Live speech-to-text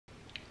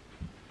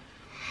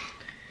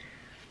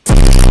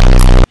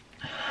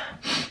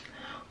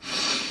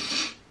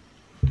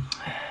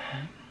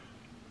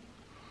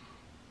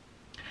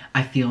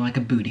feel like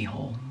a booty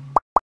hole.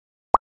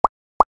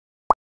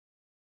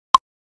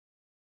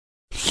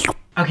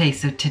 Okay,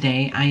 so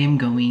today I am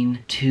going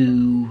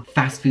to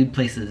fast food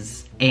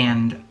places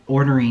and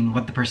ordering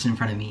what the person in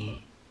front of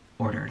me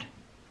ordered.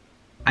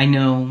 I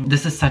know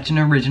this is such an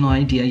original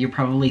idea. You're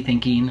probably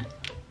thinking,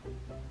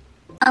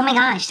 oh my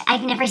gosh,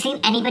 I've never seen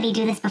anybody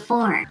do this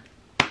before.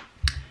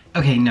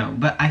 Okay, no,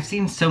 but I've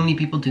seen so many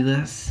people do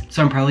this,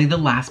 so I'm probably the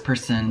last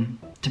person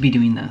to be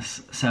doing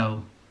this,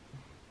 so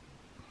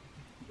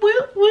woo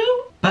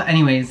woo. But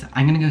anyways,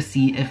 I'm gonna go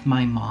see if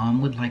my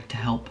mom would like to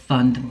help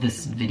fund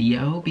this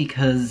video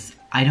because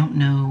I don't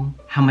know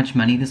how much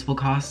money this will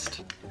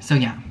cost. So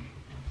yeah.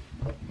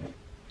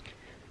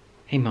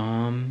 Hey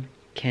Mom,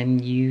 can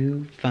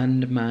you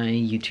fund my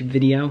YouTube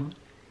video?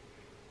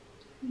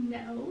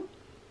 No.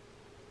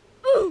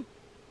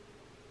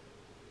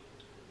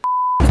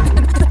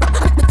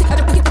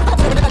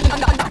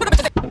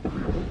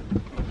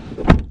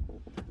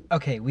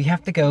 Okay, we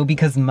have to go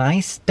because my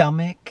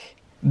stomach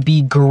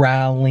be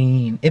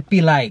growling. It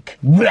be like,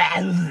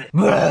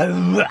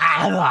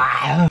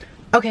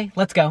 okay,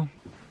 let's go.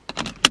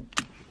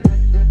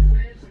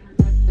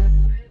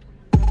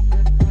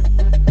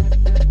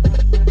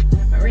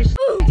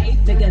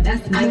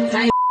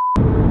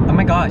 Oh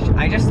my gosh,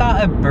 I just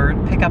saw a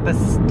bird pick up a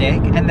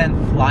stick and then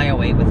fly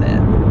away with it.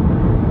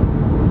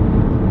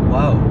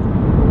 Whoa.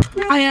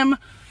 I am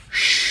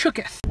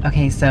shooketh.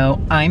 Okay,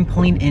 so I'm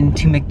pulling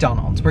into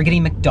McDonald's. We're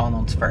getting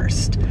McDonald's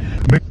first.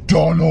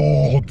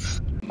 McDonald's!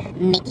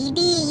 Mickey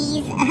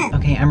D's.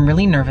 Okay, I'm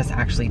really nervous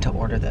actually to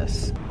order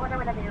this. Order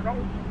whenever you're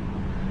ready.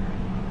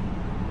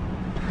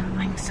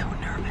 I'm so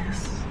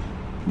nervous.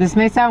 This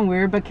may sound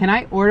weird, but can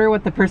I order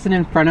what the person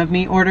in front of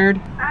me ordered?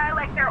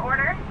 Like their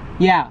order?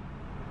 Yeah.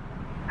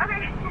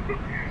 Okay.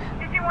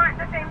 Did you want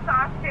the same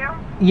sauce too?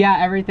 Yeah,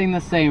 everything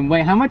the same.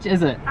 Wait, how much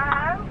is it?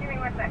 Give me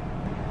 1 sec.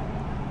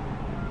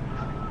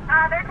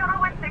 Their total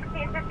was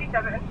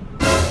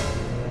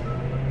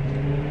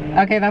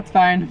 $16.57. Okay, that's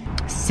fine.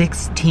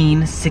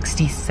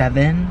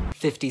 $16.67?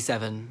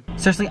 57.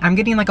 Seriously, I'm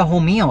getting like a whole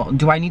meal.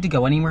 Do I need to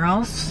go anywhere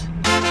else?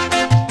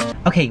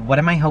 Okay, what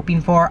am I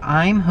hoping for?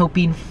 I'm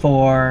hoping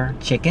for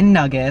chicken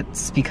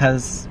nuggets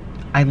because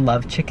I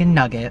love chicken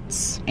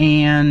nuggets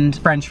and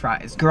French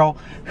fries. Girl,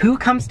 who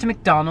comes to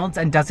McDonald's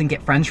and doesn't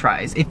get French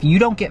fries? If you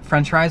don't get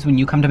French fries when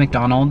you come to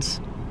McDonald's,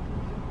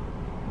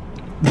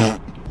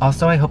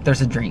 also, I hope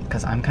there's a drink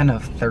because I'm kind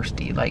of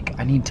thirsty. Like,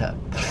 I need to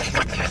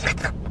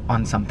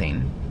on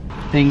something.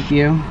 Thank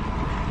you.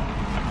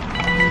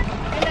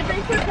 And the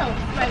drinks are Coke,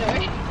 by the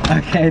way.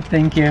 Okay,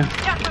 thank you. Yeah,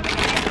 have a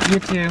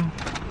good day. You too.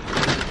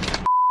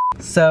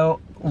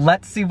 So,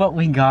 let's see what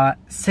we got.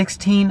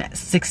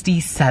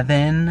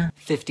 $16.67.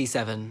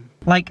 57.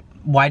 Like,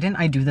 why didn't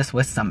I do this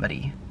with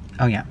somebody?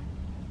 Oh yeah.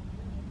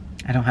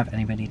 I don't have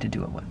anybody to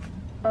do it with.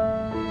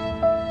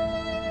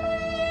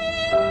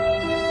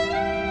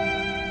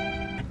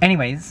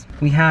 Anyways,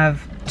 we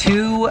have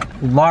 2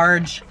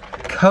 large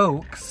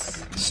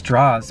Cokes.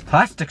 Straws.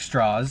 Plastic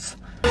straws.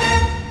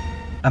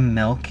 A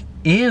milk.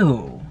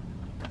 Ew.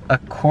 A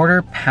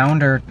 1/4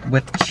 pounder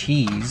with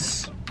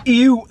cheese.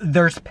 Ew,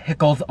 there's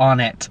pickles on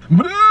it.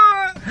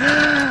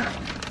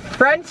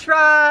 French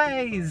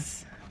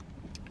fries!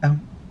 Oh,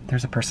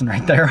 there's a person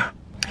right there.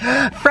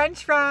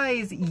 French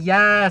fries,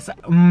 yes.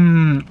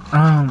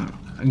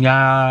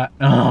 Yeah.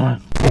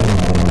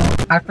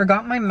 I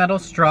forgot my metal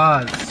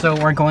straws, so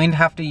we're going to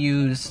have to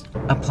use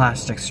a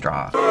plastic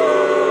straw.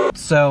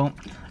 So,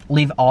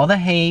 leave all the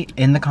hate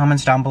in the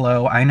comments down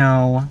below, I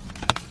know.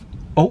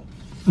 Oh.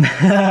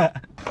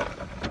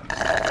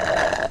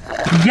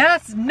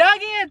 Yes,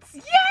 nuggets!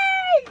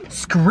 Yay!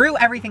 Screw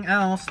everything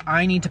else.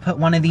 I need to put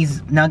one of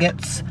these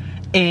nuggets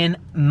in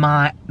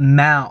my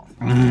mouth.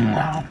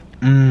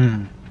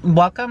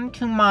 Welcome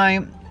to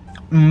my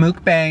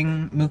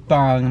mukbang,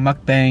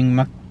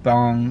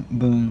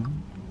 boom.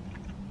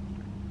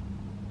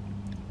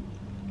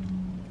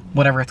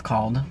 Whatever it's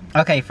called.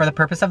 Okay, for the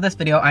purpose of this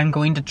video, I'm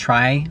going to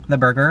try the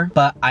burger,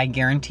 but I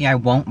guarantee I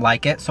won't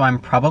like it, so I'm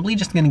probably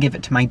just gonna give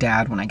it to my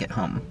dad when I get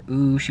home.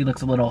 Ooh, she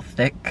looks a little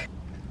thick.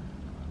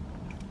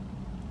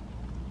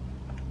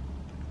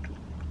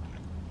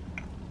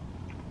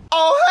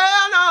 Oh,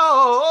 hell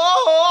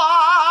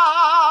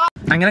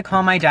no! I'm gonna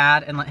call my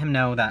dad and let him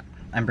know that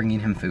I'm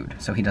bringing him food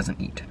so he doesn't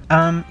eat.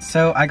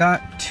 So I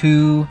got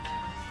 2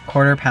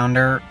 1/4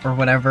 pounder or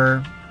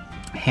whatever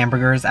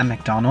hamburgers at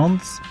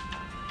McDonald's.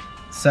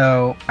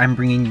 So I'm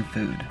bringing you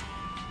food.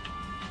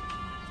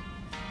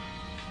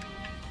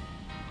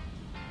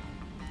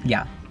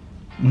 Yeah,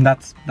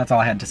 that's all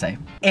I had to say.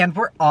 And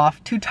we're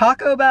off to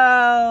Taco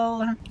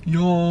Bell.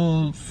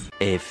 Yes.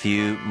 A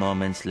few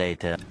moments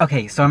later.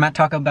 Okay, so I'm at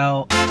Taco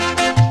Bell.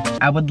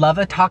 I would love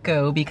a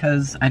taco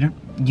because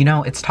you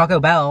know, it's Taco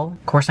Bell.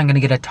 Of course I'm gonna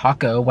get a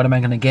taco. What am I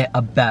gonna get?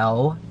 A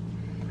bell?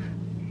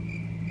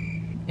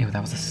 Ew,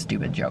 that was a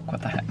stupid joke.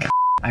 What the heck?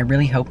 I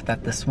really hope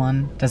that this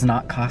one does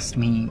not cost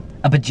me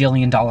a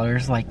bajillion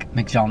dollars like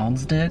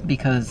McDonald's did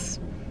because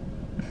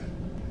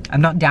I'm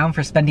not down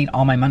for spending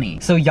all my money.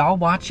 So y'all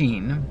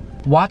watching,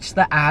 watch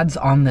the ads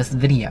on this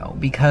video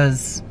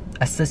because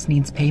A sis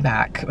needs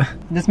payback.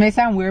 This may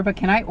sound weird, but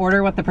can I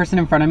order what the person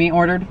in front of me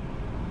ordered?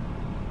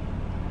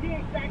 The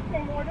exact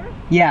same order?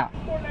 Yeah.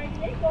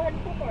 $4.98. Go ahead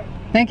and pay for it.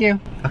 Thank you.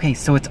 Okay,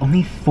 so it's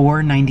only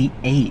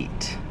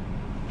 $4.98.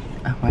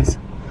 Oh, why is...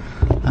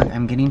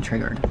 I'm getting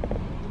triggered.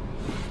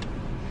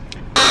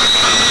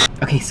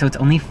 Okay, so it's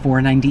only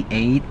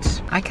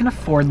 $4.98. I can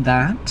afford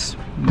that.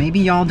 Maybe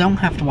y'all don't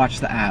have to watch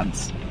the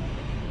ads.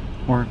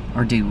 Or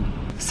do.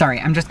 Sorry,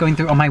 I'm just going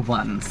through all my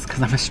ones,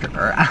 because I'm a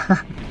stripper.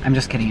 I'm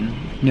just kidding.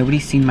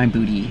 Nobody's seen my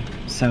booty,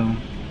 so...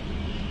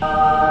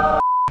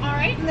 Alright,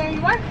 and there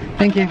you are.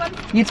 Thank you.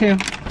 You too.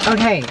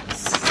 Okay,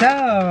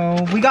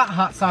 so we got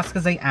hot sauce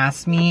because they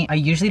asked me. I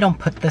usually don't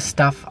put this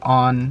stuff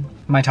on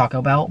my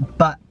Taco Bell,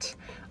 but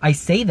I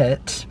save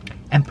it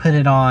and put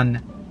it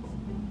on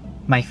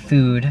my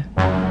food.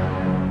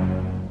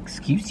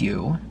 Excuse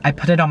you. I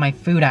put it on my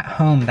food at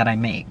home that I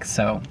make,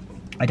 so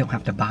I don't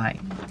have to buy.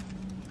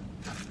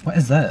 What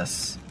is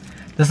this?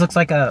 This looks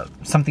like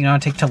something I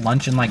would take to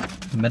lunch in like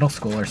middle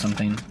school or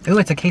something. Ooh,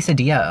 it's a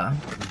quesadilla.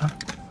 Oh.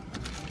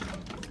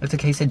 It's a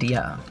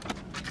quesadilla.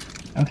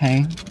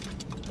 Okay.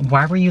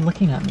 Why were you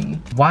looking at me?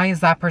 Why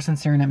is that person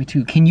staring at me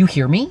too? Can you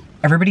hear me?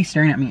 Everybody's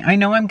staring at me. I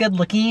know I'm good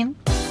looking.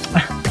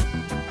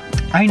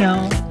 I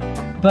know,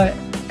 but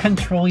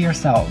control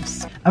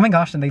yourselves. Oh my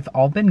gosh, and they've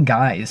all been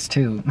guys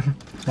too.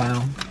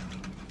 Wow.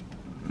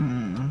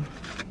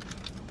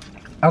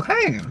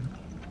 Okay.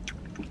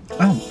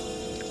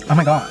 Oh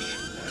my gosh.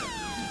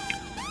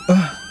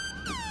 Ugh.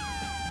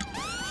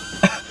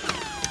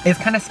 It's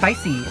kind of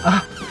spicy.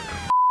 Ugh.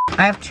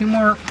 I have 2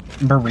 more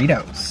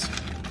burritos.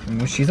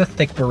 Ooh, she's a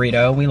thick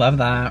burrito. We love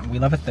that. We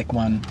love a thick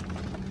one.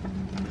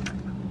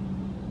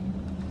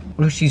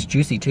 Ooh, she's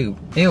juicy too.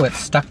 Ew, it's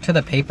stuck to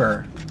the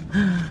paper.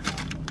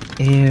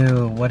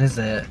 Ew, what is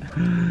it?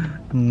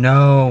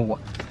 No.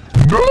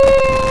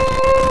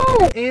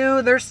 No!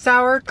 Ew, there's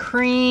sour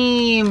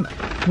cream.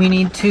 We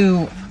need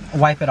to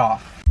wipe it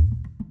off.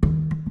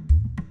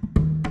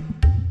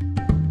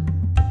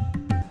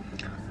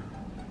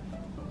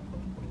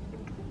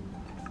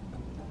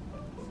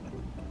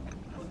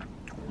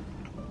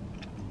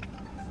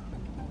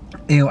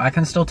 Ew, I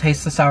can still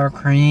taste the sour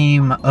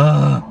cream.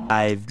 Ugh.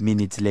 5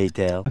 minutes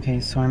later. Okay,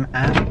 so I'm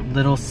at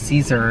Little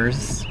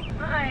Caesars.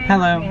 Hi.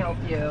 Hello. Let me help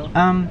you.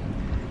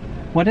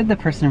 What did the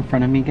person in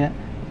front of me get?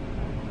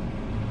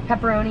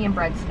 Pepperoni and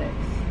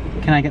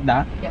breadsticks. Can I get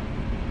that? Yep.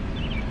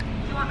 Do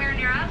you want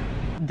marinara?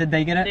 Did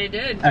they get it? They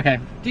did. Okay.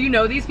 Do you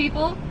know these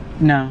people?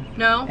 No.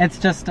 No? It's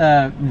just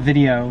a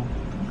video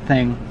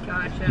thing.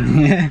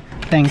 Gotcha.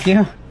 Thank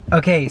you.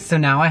 Okay, so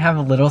now I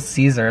have Little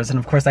Caesars, and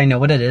of course I know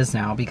what it is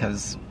now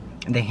because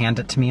they hand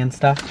it to me and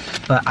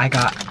stuff. But I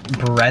got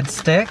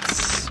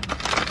breadsticks.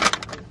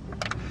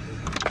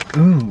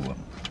 Ooh,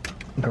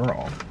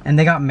 girl. And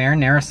they got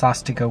marinara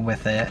sauce to go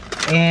with it.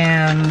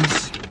 And,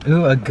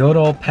 ooh, a good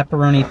old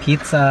pepperoni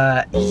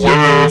pizza.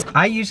 Yes!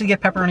 I usually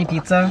get pepperoni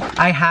pizza.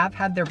 I have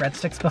had their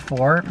breadsticks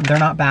before. They're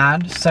not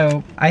bad,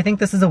 so I think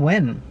this is a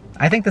win.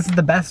 I think this is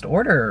the best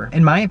order,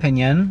 in my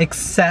opinion.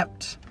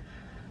 Except,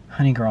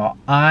 honey girl,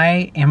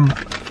 I am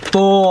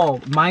full.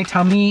 My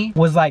tummy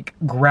was like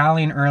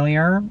growling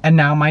earlier, and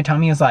now my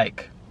tummy is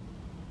like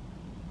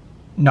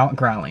not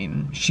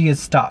growling. She is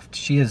stuffed.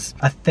 She is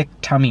a thick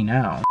tummy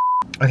now.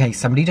 Okay,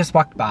 somebody just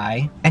walked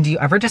by, and do you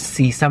ever just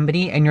see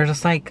somebody and you're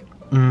just like,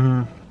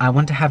 I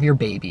want to have your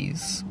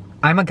babies.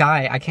 I'm a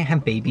guy, I can't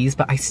have babies,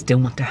 but I still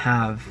want to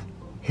have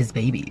his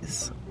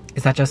babies.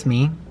 Is that just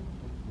me?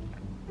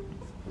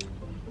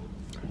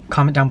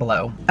 Comment down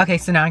below. Okay,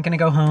 so now I'm gonna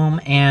go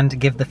home and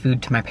give the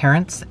food to my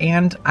parents,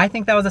 and I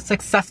think that was a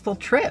successful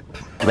trip.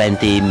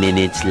 20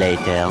 minutes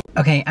later.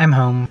 Okay, I'm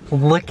home.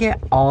 Look at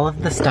all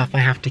of the stuff I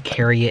have to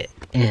carry it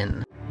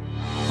in.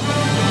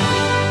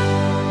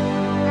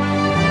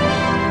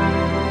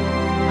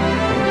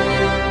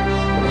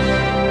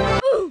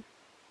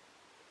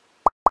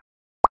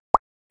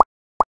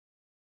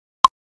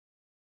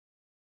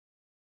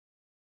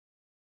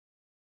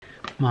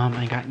 Mom,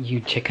 I got you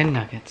chicken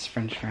nuggets,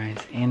 french fries,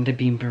 and a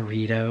bean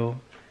burrito.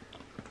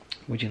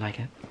 Would you like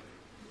it?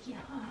 Yeah.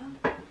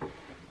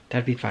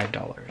 That'd be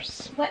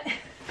 $5. What?